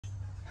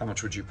How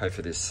much would you pay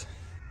for this?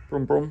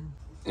 Brum brum.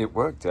 It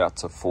worked out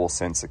to 4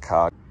 cents a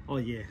card. Oh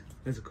yeah,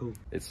 those are cool.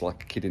 It's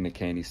like a kid in a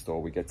candy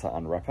store. We get to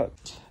unwrap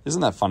it.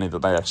 Isn't that funny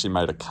that they actually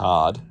made a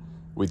card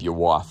with your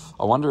wife?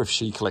 I wonder if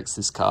she collects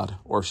this card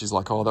or if she's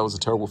like, oh, that was a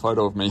terrible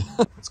photo of me.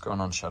 What's going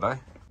on, Shadow?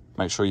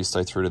 Make sure you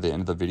stay through to the end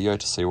of the video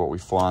to see what we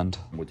find.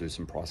 We'll do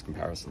some price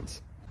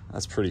comparisons.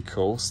 That's pretty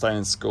cool. Stay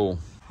in school.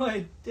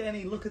 Hey,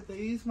 Danny, look at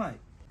these, mate.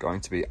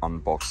 Going to be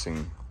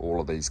unboxing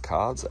all of these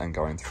cards and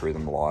going through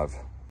them live.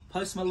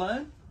 Post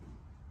Malone?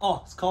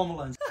 Oh, it's Karl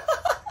Malone.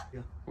 Yeah.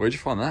 Where'd you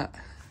find that?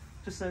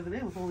 Just over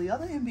there with all the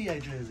other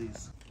NBA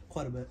jerseys.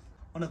 Quite a bit.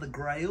 One of the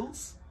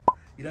Grails.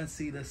 You don't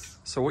see this.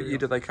 So what year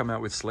did they come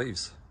out with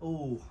sleeves?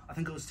 Oh, I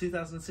think it was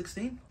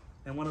 2016.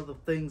 And one of the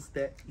things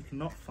that you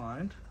cannot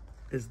find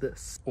is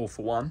this. All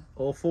for one?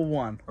 All for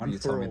one. You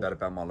told me that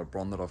about my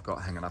LeBron that I've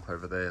got hanging up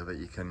over there that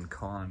you can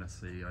kind of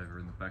see over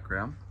in the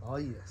background. Oh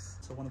yes.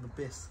 So one of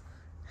the best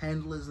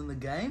handlers in the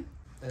game.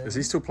 Is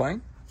he still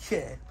playing?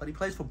 Yeah, but he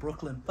plays for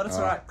Brooklyn. But it's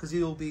alright, because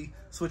he'll be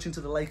switching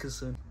to the Lakers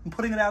soon. I'm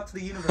putting it out to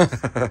the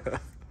universe.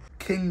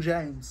 King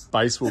James.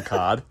 Baseball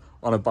card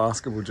on a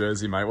basketball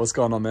jersey, mate. What's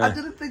going on there? I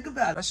didn't think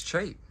about it. That's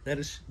cheap. That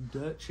is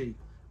dirt cheap.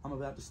 I'm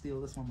about to steal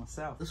this one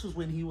myself. This was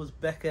when he was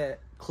back at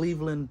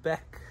Cleveland,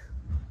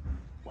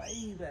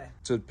 way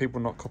back. Did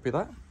people not copy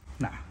that?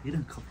 Nah, you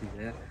didn't copy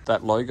that.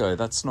 That logo,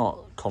 that's not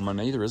common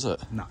either, is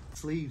it? Nah,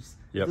 sleeves.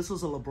 Yep. This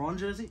was a LeBron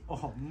jersey.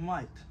 Oh,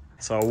 mate.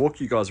 So I'll walk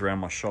you guys around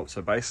my shop.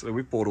 So basically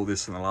we've bought all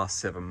this in the last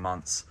 7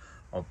 months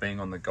of being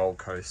on the Gold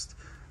Coast.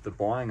 The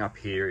buying up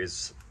here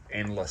is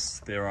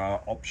endless. There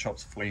are op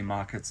shops, flea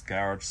markets,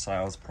 garage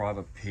sales,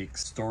 private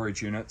picks,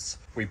 storage units.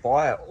 We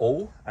buy it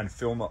all and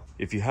film it.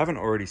 If you haven't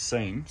already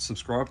seen,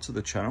 subscribe to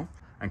the channel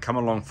and come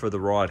along for the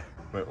ride.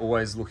 We're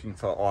always looking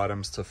for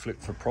items to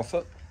flip for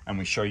profit and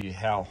we show you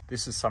how.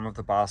 This is some of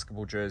the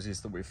basketball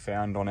jerseys that we've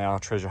found on our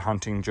treasure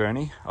hunting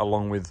journey,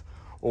 along with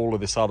all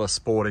of this other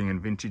sporting and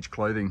vintage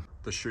clothing.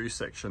 The shoe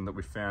section that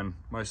we found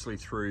mostly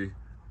through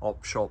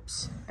op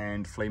shops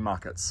and flea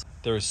markets.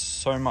 There is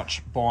so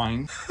much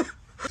buying.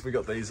 We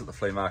got these at the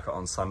flea market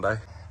on Sunday.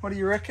 What do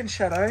you reckon,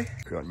 Shadow?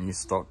 We got new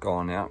stock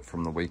going out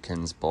from the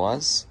weekend's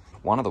buys.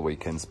 One of the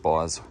weekend's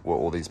buys were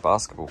all these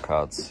basketball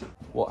cards.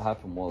 What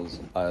happened was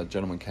a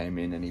gentleman came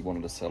in and he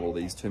wanted to sell all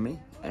these to me,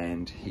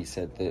 and he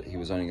said that he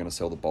was only going to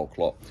sell the bulk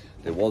lot.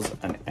 There was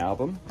an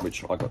album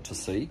which I got to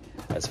see.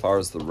 As far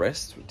as the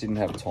rest, we didn't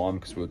have time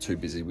because we were too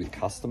busy with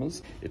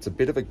customers. It's a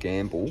bit of a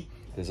gamble.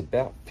 There's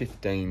about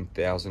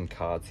 15,000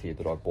 cards here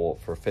that I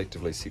bought for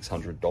effectively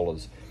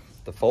 $600.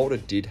 The folder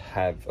did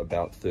have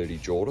about 30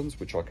 Jordans,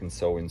 which I can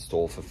sell in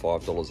store for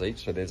 $5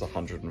 each. So there's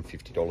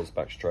 $150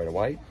 back straight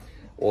away.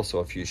 Also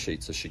a few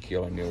sheets of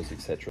Shaquille O'Neal's,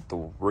 etc.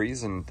 The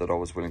reason that I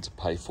was willing to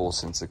pay 4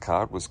 cents a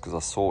card was because I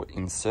saw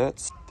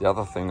inserts. The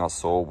other thing I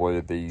saw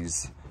were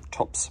these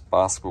Topps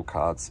basketball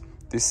cards.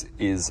 This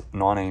is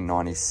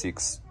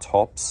 1996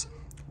 Topps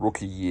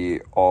rookie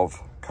year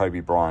of Kobe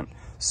Bryant.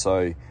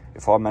 So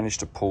if I managed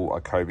to pull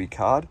a Kobe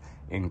card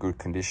in good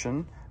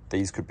condition,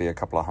 these could be a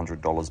couple of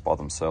 $100 by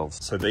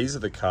themselves. So these are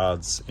the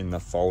cards in the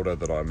folder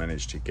that I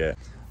managed to get.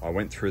 I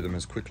went through them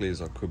as quickly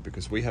as I could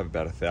because we have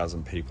about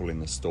 1,000 people in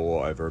the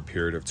store over a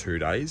period of 2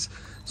 days.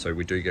 So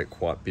we do get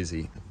quite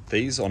busy.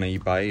 These on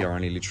eBay are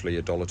only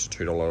literally $1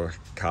 to $2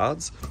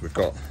 cards. We've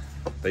got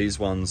these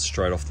ones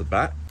straight off the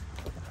bat,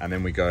 and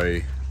then we go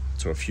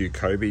to a few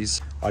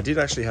Kobe's. I did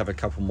actually have a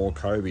couple more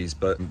Kobe's,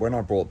 but when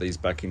I brought these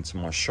back into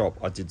my shop,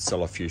 I did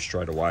sell a few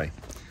straight away.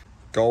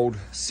 Gold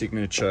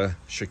signature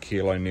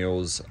Shaquille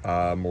O'Neal's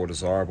are more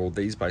desirable.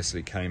 These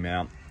basically came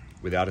out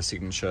without a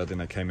signature, then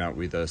they came out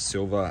with a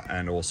silver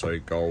and also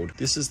gold.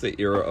 This is the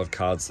era of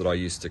cards that I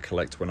used to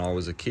collect when I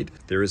was a kid.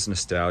 There is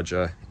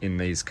nostalgia in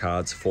these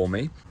cards for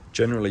me.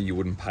 Generally you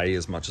wouldn't pay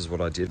as much as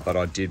what I did, but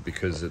I did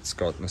because it's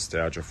got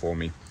nostalgia for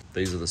me.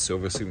 These are the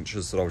silver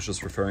signatures that I was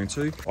just referring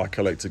to. I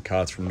collected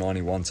cards from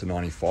 91 to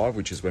 95,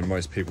 which is when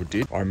most people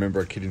did. I remember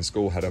a kid in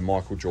school had a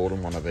Michael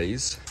Jordan one of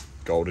these,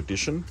 gold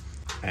edition,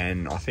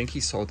 and I think he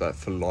sold that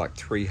for like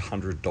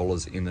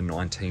 $300 in the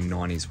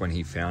 1990s when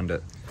he found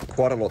it.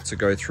 Quite a lot to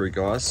go through,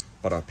 guys,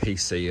 but I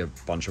PC a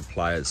bunch of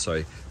players.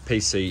 So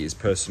PC is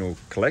personal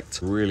collect.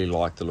 Really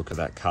like the look of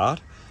that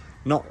card.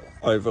 Not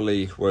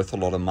overly worth a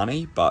lot of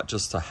money, but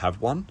just to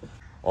have one.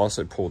 I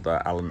also pulled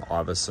the Allen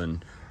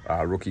Iverson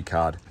rookie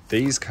card.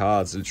 These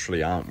cards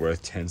literally aren't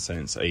worth 10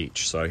 cents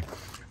each. So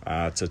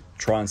to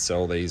try and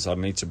sell these, I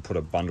need to put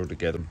a bundle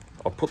together.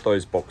 I'll put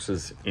those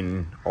boxes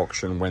in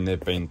auction when they've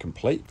been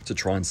complete to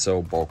try and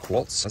sell bulk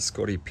lots.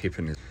 Scottie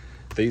Pippen.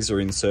 These are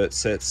insert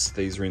sets.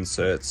 These are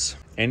inserts.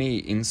 Any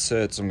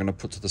inserts I'm going to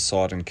put to the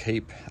side and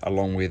keep,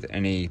 along with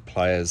any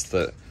players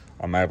that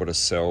I'm able to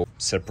sell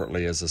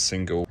separately as a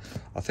single.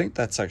 I think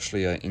that's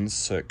actually an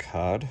insert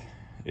card.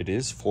 It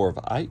is 4 of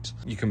 8.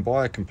 You can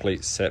buy a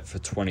complete set for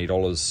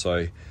 $20,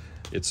 so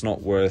it's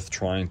not worth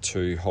trying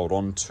to hold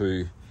on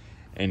to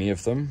any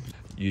of them.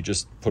 You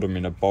just put them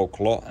in a bulk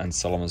lot and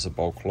sell them as a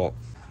bulk lot,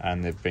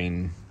 and they've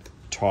been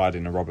tied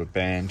in a rubber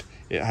band.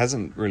 It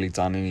hasn't really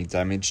done any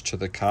damage to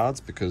the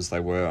cards because they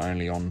were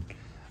only on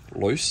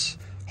loose.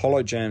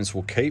 Holo jams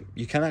will keep.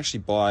 You can actually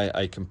buy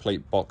a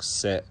complete box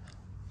set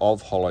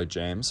of holo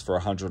jams for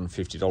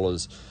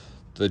 $150.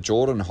 The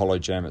Jordan holo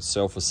jam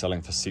itself was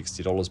selling for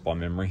 $60 by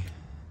memory.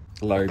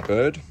 Larry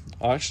Bird.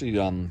 I actually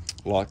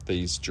like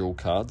these jewel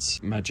cards.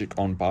 Magic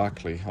on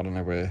Barkley. I don't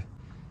know where.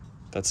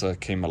 That's a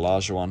Key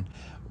Malaja one.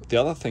 The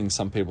other thing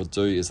some people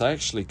do is they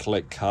actually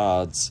collect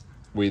cards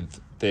with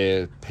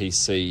their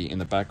PC in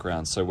the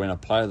background. So when a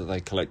player that they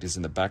collect is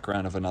in the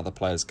background of another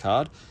player's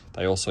card,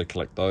 they also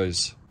collect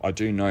those. I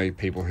do know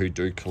people who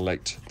do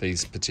collect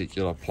these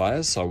particular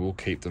players, so I will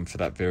keep them for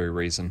that very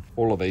reason.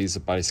 All of these are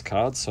base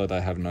cards, so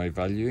they have no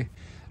value.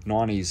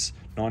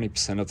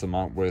 90% of them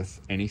aren't worth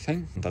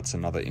anything. That's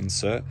another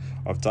insert.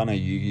 I've done a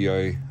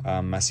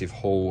Yu-Gi-Oh! Massive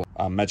haul.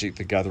 Magic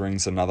the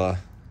Gathering's another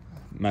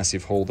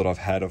massive haul that I've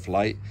had of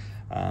late.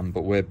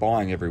 But we're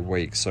buying every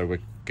week, so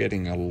we're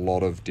getting a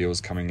lot of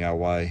deals coming our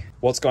way.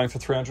 What's going for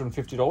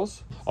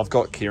 $350? I've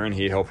got Kieran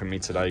here helping me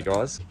today,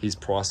 guys. He's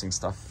pricing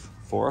stuff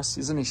for us,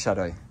 isn't he,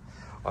 Shadow?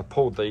 I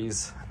pulled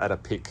these at a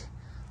pick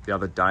the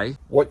other day.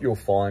 What you'll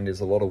find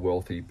is a lot of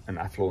wealthy and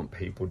affluent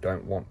people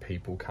don't want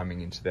people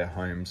coming into their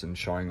homes and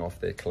showing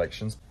off their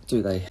collections.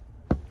 Do they?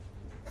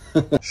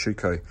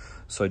 Schuko.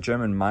 So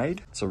German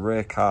made. It's a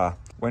rare car.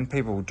 When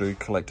people do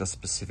collect a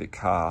specific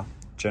car,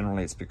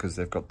 generally it's because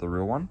they've got the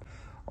real one.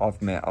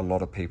 I've met a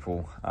lot of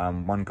people.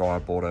 One guy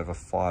bought over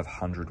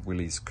 500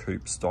 Willys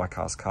Coupes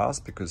diecast cars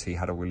because he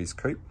had a Willys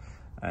Coupe,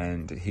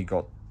 and he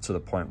got to the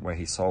point where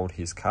he sold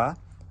his car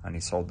and he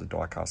sold the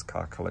diecast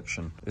car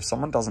collection. If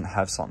someone doesn't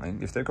have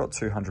something, if they've got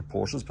 200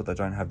 Porsches but they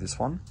don't have this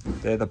one,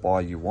 they're the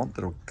buyer you want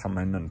that'll come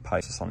in and pay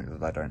for something that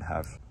they don't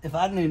have. If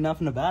I knew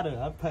nothing about it,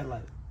 I'd pay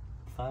like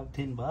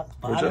 $5-10, but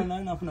I don't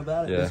know nothing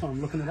about it. That's why I'm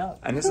looking it up.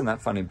 And isn't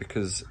that funny?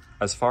 Because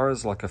as far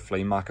as like a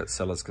flea market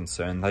seller's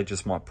concerned, they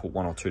just might put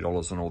 $1 or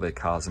 $2 on all their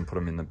cars and put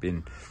them in the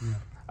bin. Yeah.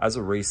 As a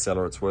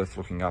reseller, it's worth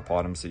looking up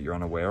items that you're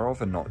unaware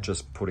of and not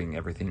just putting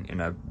everything in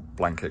a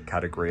blanket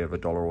category of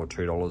 $1 or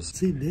 $2.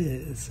 See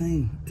there, it's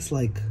saying it's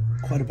like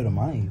quite a bit of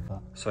money. But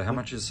so how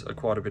much is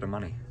quite a bit of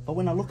money? But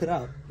when I look it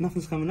up,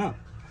 nothing's coming up.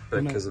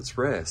 Because it's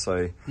rare.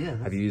 So yeah,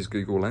 have you used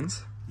Google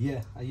Lens?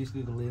 Yeah, I use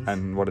Google Lens.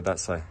 And what did that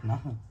say?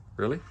 Nothing.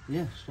 Really?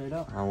 Yeah, straight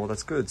up. Oh, well,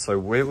 that's good. So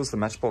where was the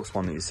Matchbox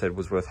one that you said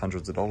was worth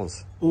hundreds of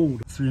dollars? Oh,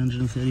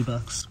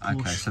 $330.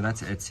 Okay, so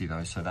that's Etsy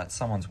though. So that's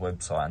someone's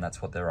website and that's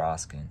what they're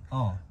asking.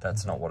 Oh.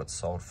 That's not what it's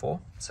sold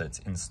for. So it's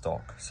in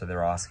stock. So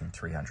they're asking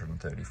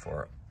 $330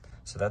 for it.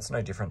 So that's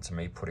no different to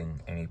me putting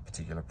any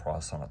particular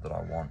price on it that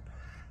I want,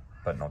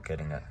 but not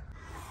getting it.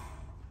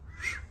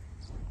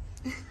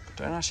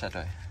 Don't I,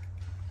 Shadow?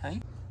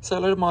 Hey? Say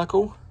hello to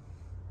Michael.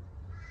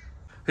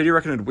 Who do you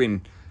reckon would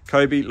win?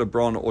 Kobe,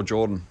 LeBron, or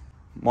Jordan?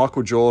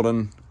 Michael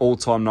Jordan,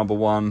 all-time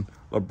 #1.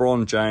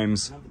 LeBron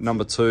James,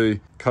 #2.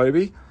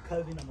 Kobe?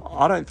 Kobe number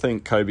 1. I don't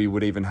think Kobe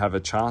would even have a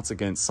chance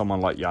against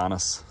someone like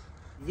Giannis.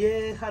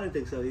 Yeah, I don't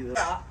think so either.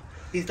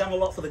 He's done a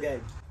lot for the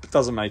game. It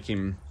doesn't make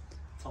him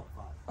Top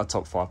 5. a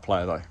top 5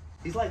 player, though.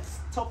 He's like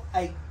top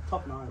 8,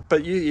 top 9.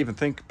 But you even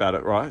think about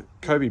it, right?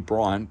 Kobe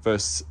Bryant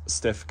versus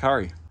Steph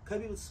Curry.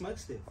 Kobe would smoke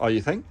Steph. Oh,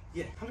 you think?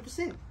 Yeah,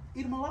 100%.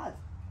 Eat him alive.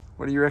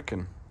 What do you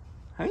reckon?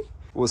 Hey?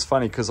 It was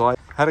funny because I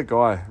had a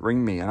guy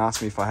ring me and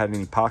ask me if I had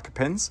any Parker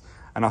pens,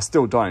 and I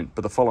still don't,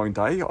 but the following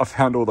day I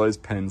found all those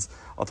pens.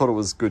 I thought it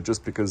was good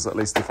just because at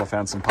least if I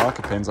found some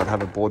Parker pens, I'd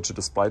have a board to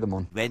display them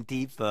on.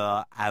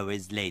 24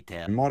 hours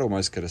later. We might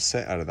almost get a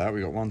set out of that.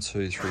 We got 1,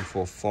 2, 3,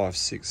 4, 5,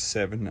 6,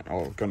 7.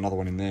 Oh, I've got another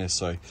one in there,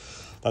 so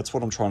that's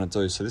what I'm trying to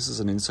do. So this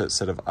is an insert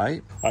set of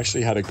 8. I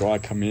actually had a guy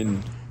come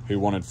in who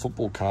wanted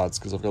football cards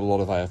because I've got a lot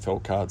of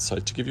AFL cards. So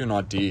to give you an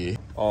idea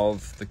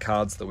of the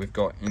cards that we've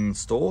got in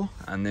store,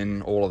 and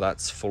then all of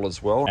that's full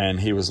as well. And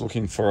he was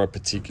looking for a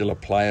particular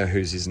player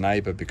who's his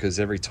neighbour, because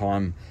every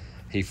time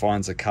he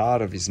finds a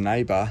card of his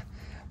neighbour,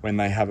 when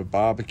they have a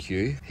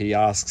barbecue, he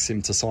asks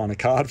him to sign a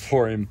card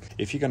for him.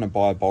 If you're going to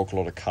buy a bulk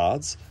lot of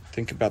cards,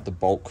 think about the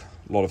bulk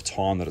lot of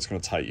time that it's going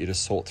to take you to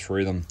sort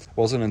through them. It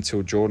wasn't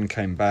until Jordan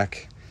came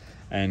back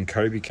and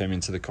Kobe came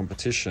into the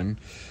competition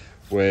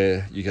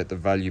where you get the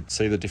value.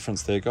 See the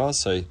difference there, guys?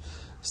 So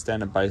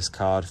standard base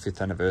card,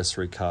 5th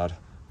anniversary card.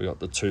 We got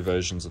the 2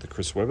 versions of the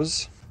Chris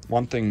Webbers.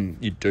 One thing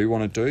you do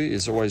want to do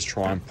is always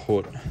try and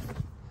put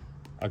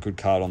a good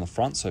card on the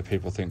front so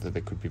people think that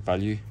there could be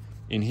value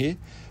in here,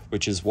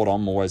 which is what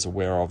I'm always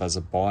aware of as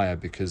a buyer,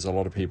 because a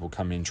lot of people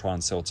come in, try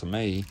and sell to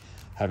me,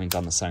 having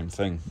done the same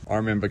thing. I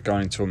remember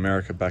going to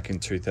America back in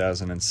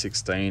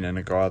 2016, and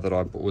a guy that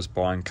I was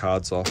buying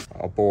cards off,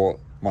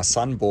 my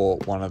son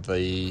bought one of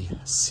the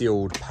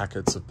sealed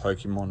packets of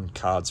Pokemon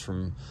cards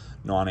from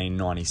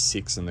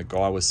 1996, and the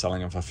guy was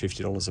selling them for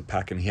 $50 a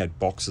pack, and he had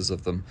boxes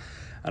of them.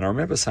 And I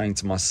remember saying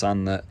to my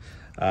son that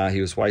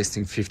he was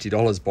wasting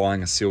 $50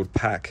 buying a sealed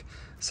pack.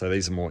 So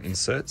these are more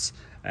inserts,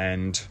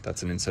 and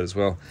that's an insert as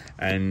well.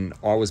 And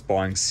I was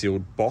buying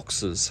sealed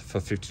boxes for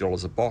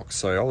 $50 a box.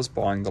 So I was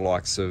buying the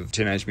likes of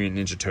Teenage Mutant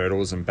Ninja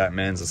Turtles and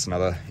Batman's. That's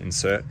another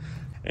insert.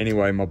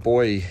 Anyway, my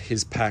boy,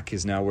 his pack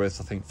is now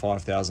worth, I think,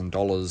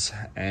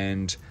 $5,000,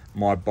 and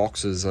my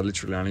boxes are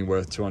literally only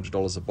worth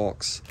 $200 a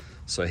box.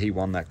 So he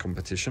won that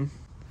competition.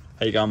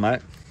 How you going,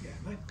 mate? Yeah,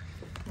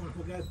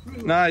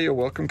 No, you're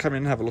welcome. Come in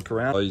and have a look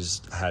around.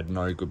 Those had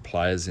no good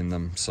players in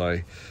them, so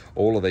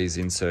all of these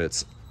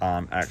inserts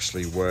aren't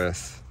actually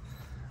worth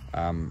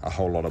a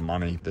whole lot of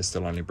money. They're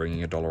still only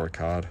bringing $1 a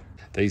card.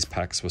 These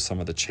packs were some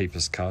of the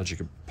cheapest cards you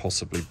could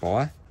possibly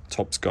buy.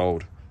 Topps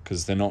gold,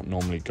 because they're not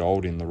normally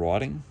gold in the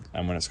writing,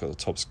 and when it's got the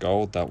Topps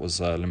gold, that was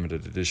a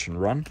limited edition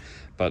run.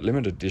 But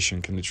limited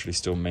edition can literally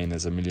still mean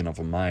there's 1 million of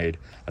them made,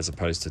 as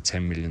opposed to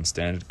 10 million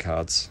standard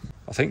cards.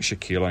 I think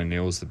Shaquille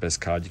O'Neal's the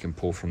best card you can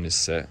pull from this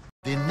set.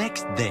 The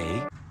next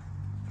day,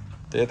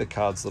 they're the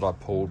cards that I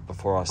pulled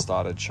before I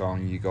started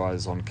showing you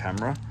guys on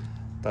camera.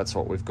 That's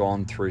what we've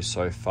gone through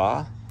so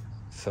far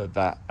for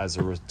that as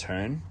a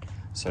return.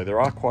 So there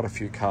are quite a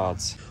few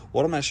cards.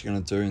 What I'm actually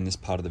going to do in this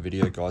part of the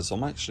video, guys,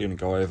 I'm actually going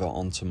to go over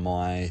onto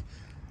my...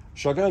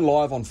 Should I go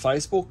live on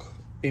Facebook,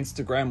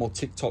 Instagram, or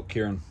TikTok,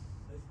 Kieran?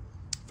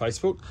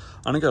 Facebook?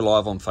 I'm going to go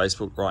live on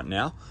Facebook right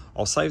now.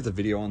 I'll save the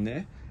video on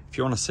there. If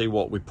you want to see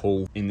what we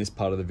pull in this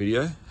part of the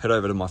video, head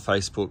over to my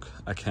Facebook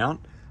account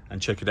and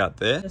check it out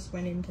there. Just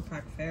went into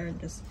Pack Fair and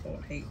just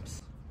bought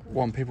heaps.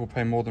 One, people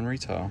pay more than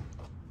retail.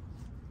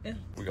 Yeah.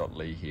 We got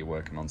Lee here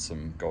working on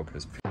some Gold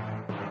Coast.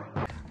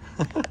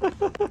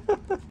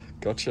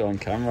 Gotcha on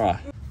camera.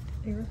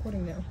 Are you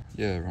recording now?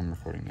 Yeah, I'm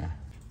recording now.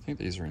 I think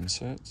these are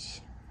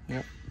inserts.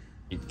 Yep.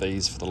 Keep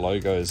these for the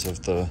logos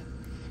of the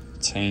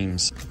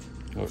teams.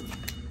 Look,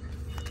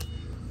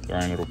 their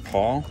own little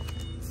pile.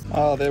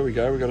 Oh, there we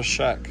go. We got a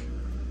Shaq.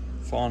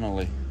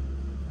 Finally.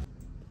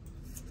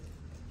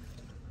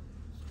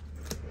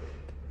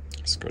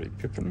 Scottie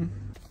Pippen,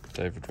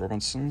 David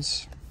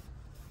Robinson's,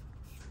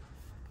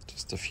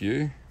 just a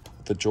few.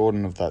 The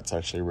Jordan of that's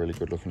actually a really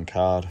good looking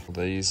card.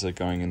 These are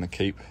going in the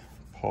keep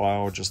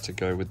pile just to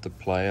go with the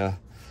player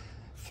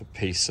for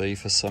PC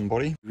for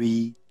somebody.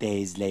 3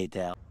 days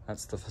later.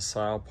 That's the for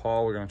sale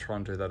pile. We're going to try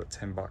and do that at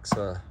 $10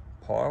 a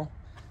pile.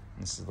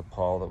 And this is the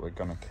pile that we're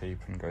going to keep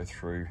and go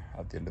through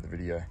at the end of the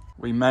video.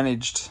 We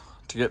managed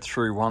to get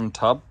through one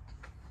tub.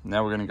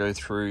 Now we're going to go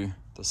through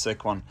the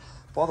second one.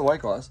 By the way,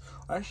 guys,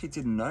 I actually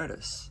didn't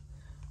notice.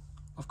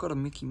 I've got a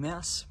Mickey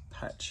Mouse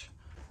patch.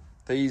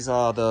 These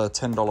are the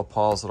 $10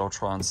 piles that I'll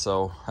try and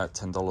sell at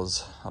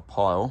 $10 a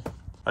pile.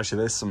 Actually,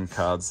 there's some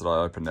cards that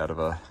I opened out of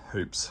a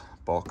Hoops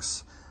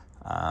box,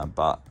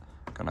 but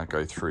I'm gonna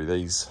go through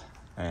these,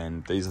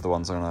 and these are the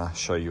ones I'm gonna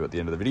show you at the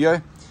end of the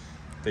video.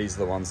 These are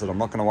the ones that I'm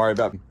not gonna worry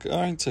about. I'm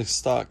going to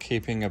start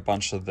keeping a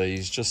bunch of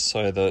these just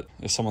so that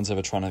if someone's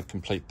ever trying to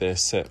complete their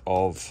set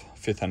of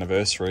 5th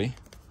anniversary,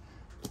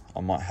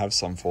 I might have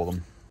some for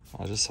them.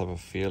 I just have a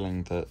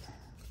feeling that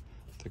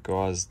the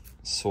guys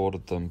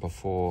sorted them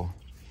before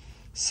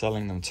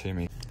selling them to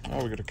me.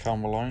 Oh, we got a Karl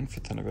Malone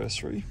 5th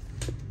anniversary.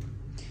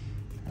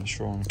 And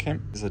Sean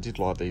Kemp. I did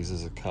like these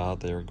as a card.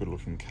 They're a good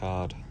looking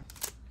card.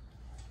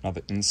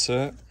 Another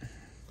insert.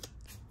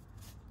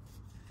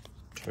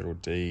 Total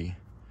D.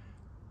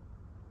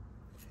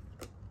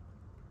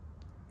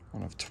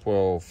 1 of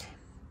 12.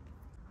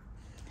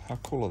 How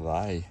cool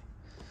are they?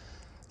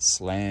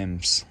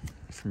 Slams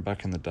from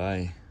back in the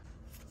day.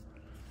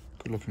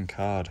 Good looking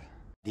card.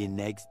 The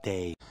next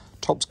day.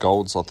 Topps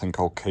Golds I think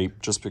I'll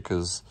keep just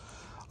because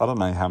I don't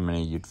know how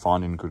many you'd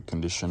find in good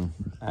condition,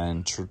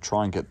 and to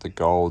try and get the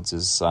golds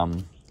is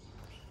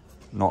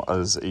not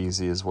as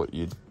easy as what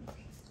you'd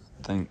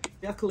think.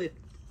 I collect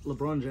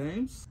LeBron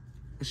James.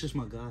 It's just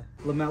my guy.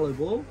 LaMelo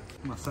Ball,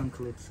 my son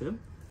collects him.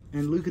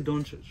 And Luka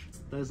Doncic.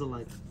 Those are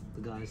like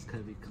the guys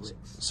Kobe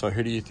collects. So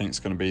who do you think is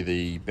going to be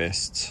the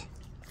best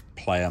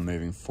player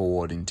moving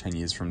forward in 10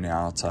 years from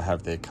now to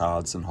have their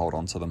cards and hold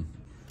on to them?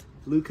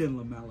 Luka and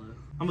LaMelo.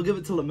 I'm going to give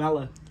it to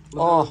LaMelo.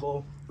 Oh,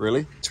 Ball.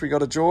 really? We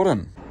got a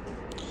Jordan.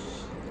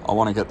 I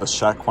want to get the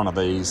Shaq one of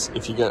these.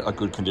 If you get a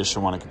good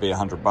condition one, it could be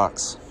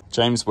 $100.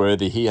 James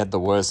Worthy, he had the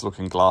worst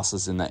looking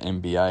glasses in the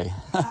NBA.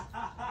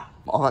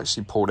 I've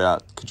actually pulled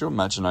out, could you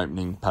imagine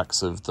opening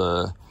packs of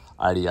the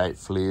 88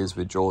 Fleers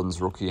with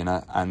Jordan's rookie in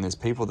it? And there's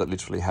people that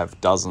literally have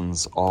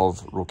dozens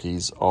of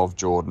rookies of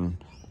Jordan,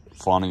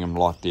 finding them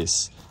like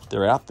this.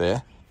 They're out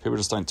there. People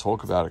just don't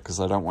talk about it because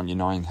they don't want you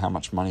knowing how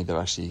much money they've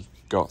actually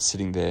got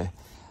sitting there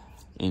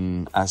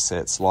in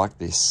assets like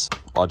this.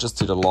 I just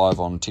did a live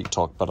on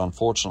TikTok, but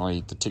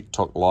unfortunately the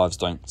TikTok lives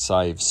don't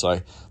save,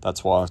 so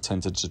that's why I've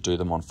tended to do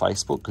them on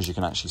Facebook, because you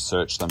can actually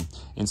search them.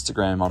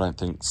 Instagram I don't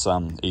think's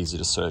easy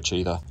to search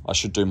either. I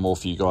should do more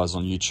for you guys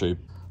on YouTube.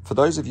 For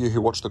those of you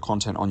who watch the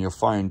content on your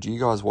phone, do you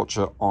guys watch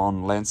it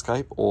on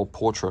landscape or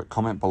portrait?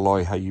 Comment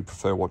below how you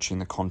prefer watching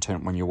the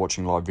content when you're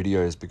watching live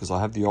videos, because I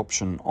have the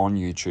option on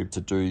YouTube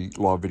to do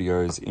live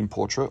videos in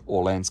portrait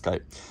or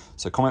landscape.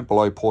 So comment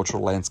below portrait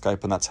or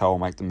landscape, and that's how I'll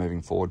make them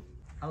moving forward.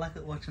 I like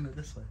it watching it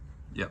this way.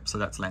 Yep, so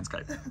that's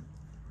landscape.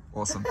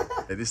 Awesome.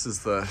 Yeah, this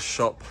is the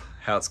shop,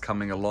 how it's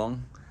coming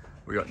along.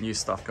 We got new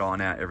stuff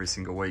going out every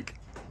single week.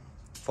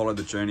 Follow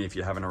the journey if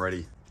you haven't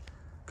already.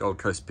 Gold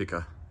Coast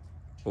Picker.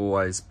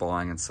 Always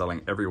buying and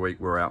selling. Every week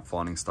we're out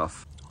finding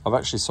stuff. I've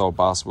actually sold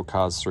basketball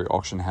cards through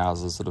auction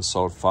houses that have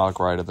sold far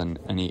greater than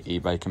any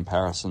eBay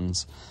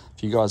comparisons.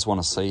 If you guys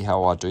want to see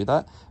how I do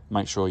that,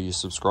 make sure you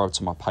subscribe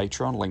to my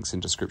Patreon, links in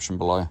description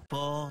below.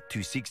 4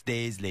 to 6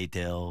 days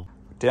later.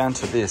 Down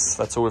to this,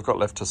 that's all we've got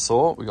left to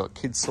sort. We've got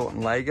kids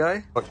sorting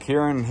Lego. But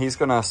Kieran, he's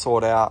gonna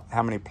sort out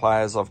how many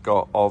players I've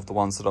got of the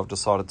ones that I've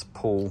decided to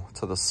pull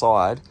to the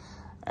side.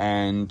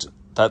 And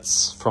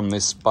that's from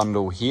this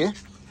bundle here.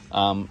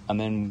 And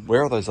then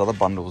where are those other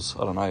bundles?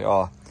 I don't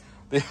know.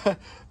 Oh,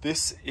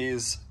 this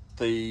is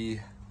the,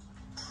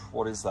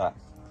 what is that?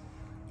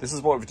 This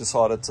is what we've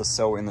decided to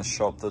sell in the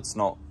shop that's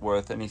not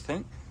worth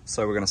anything.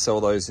 So we're gonna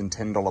sell those in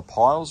 $10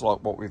 piles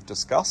like what we've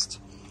discussed.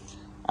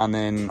 And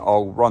then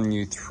I'll run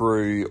you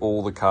through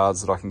all the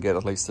cards that I can get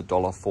at least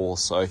 $1 for.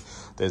 So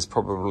there's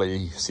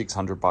probably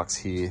 600 bucks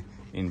here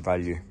in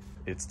value.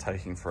 It's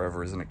taking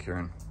forever, isn't it,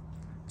 Kieran?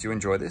 Do you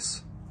enjoy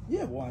this?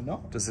 Yeah, why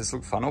not? Does this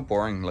look fun or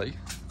boring, Lee?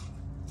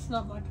 It's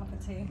not my cup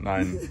of tea.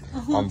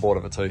 No, I'm bored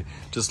of it too.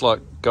 Just like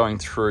going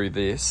through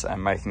this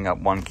and making up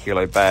 1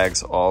 kilo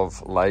bags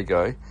of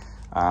Lego.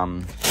 I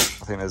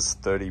think there's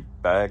 30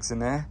 bags in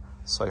there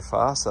so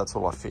far. So that's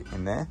all I fit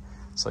in there.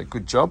 So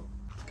good job.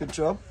 Good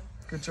job.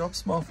 Good job.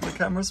 Smile for the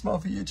camera, smile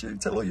for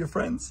YouTube. Tell all your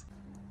friends.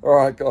 All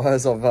right,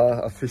 guys, I've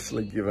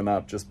officially given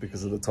up just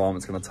because of the time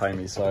it's going to take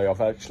me. So I've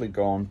actually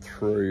gone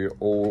through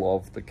all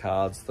of the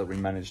cards that we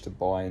managed to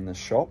buy in the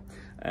shop,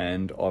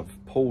 and I've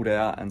pulled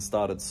out and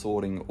started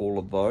sorting all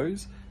of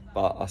those,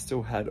 but I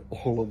still had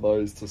all of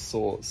those to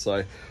sort.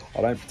 So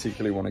I don't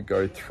particularly want to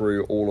go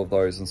through all of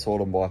those and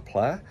sort them by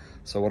player.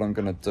 So what I'm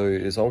going to do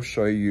is I'll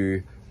show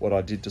you what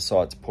I did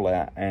decide to pull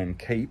out and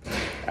keep,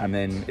 and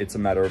then it's a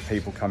matter of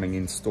people coming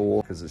in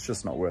store because it's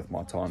just not worth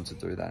my time to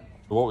do that.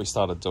 What we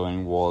started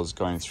doing was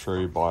going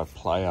through by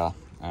player,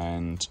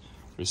 and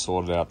we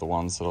sorted out the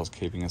ones that I was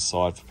keeping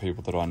aside for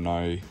people that I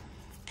know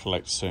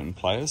collect certain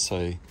players.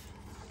 So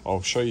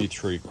I'll show you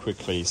through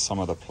quickly some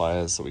of the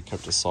players that we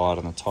kept aside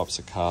and the types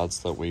of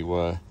cards that we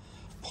were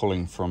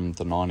pulling from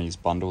the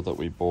 90s bundle that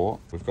we bought.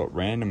 We've got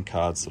random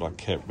cards that I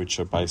kept, which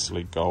are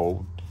basically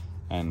gold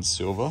and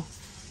silver.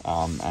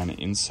 And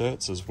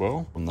inserts as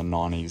well from the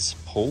 90s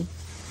pull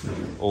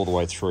all the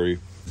way through.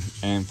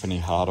 Anthony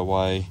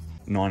Hardaway,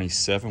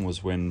 97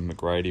 was when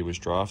McGrady was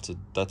drafted.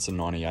 That's a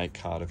 98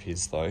 card of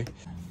his though.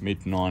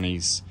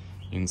 Mid-90s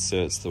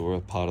inserts that were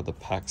part of the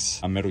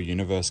packs. Metal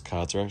Universe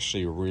cards are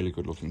actually a really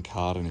good looking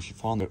card, and if you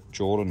find the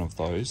Jordan of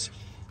those,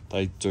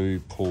 they do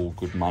pull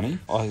good money.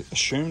 I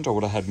assumed I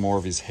would have had more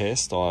of his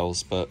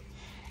hairstyles, but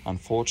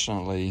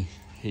unfortunately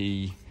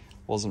he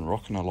wasn't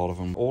rocking a lot of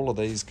them. All of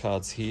these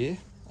cards here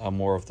are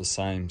more of the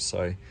same,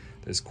 so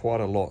there's quite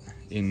a lot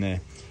in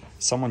there.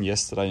 Someone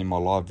yesterday in my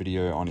live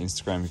video on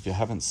Instagram, if you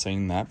haven't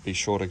seen that, be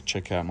sure to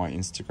check out my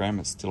Instagram,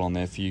 it's still on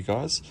there for you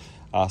guys,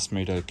 asked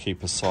me to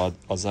keep aside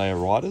Isaiah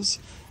Riders,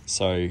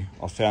 so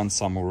I found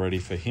some already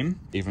for him,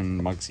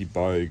 even Muggsy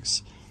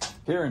Bogues.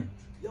 Kieran,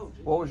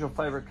 what was your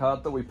favourite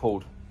card that we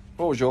pulled?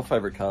 What was your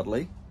favourite card,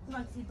 Lee?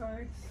 Muggsy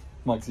Bogues.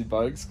 Muggsy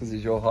Bogues, because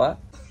he's your height.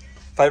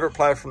 Favourite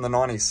player from the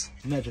 90s?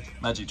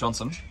 Magic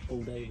Johnson.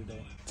 all day, every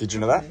day. Did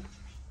you know that?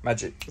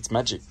 Magic. It's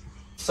Magic.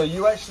 So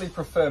you actually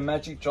prefer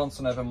Magic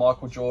Johnson over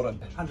Michael Jordan?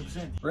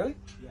 100%. Really?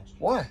 Yeah.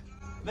 Why?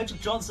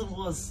 Magic Johnson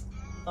was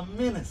a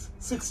menace.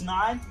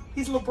 6'9".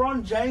 He's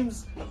LeBron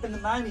James in the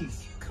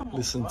 90s. Come on,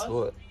 Listen bro.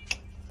 to it.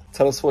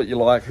 Tell us what you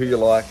like, who you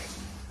like.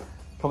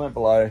 Comment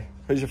below.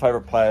 Who's your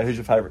favourite player? Who's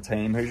your favourite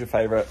team? Who's your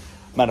favourite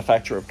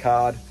manufacturer of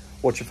card?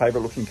 What's your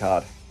favourite looking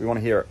card? We want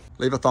to hear it.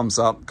 Leave a thumbs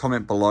up.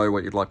 Comment below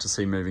what you'd like to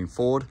see moving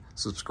forward.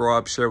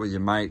 Subscribe, share it with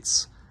your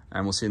mates,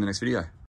 and we'll see you in the next video.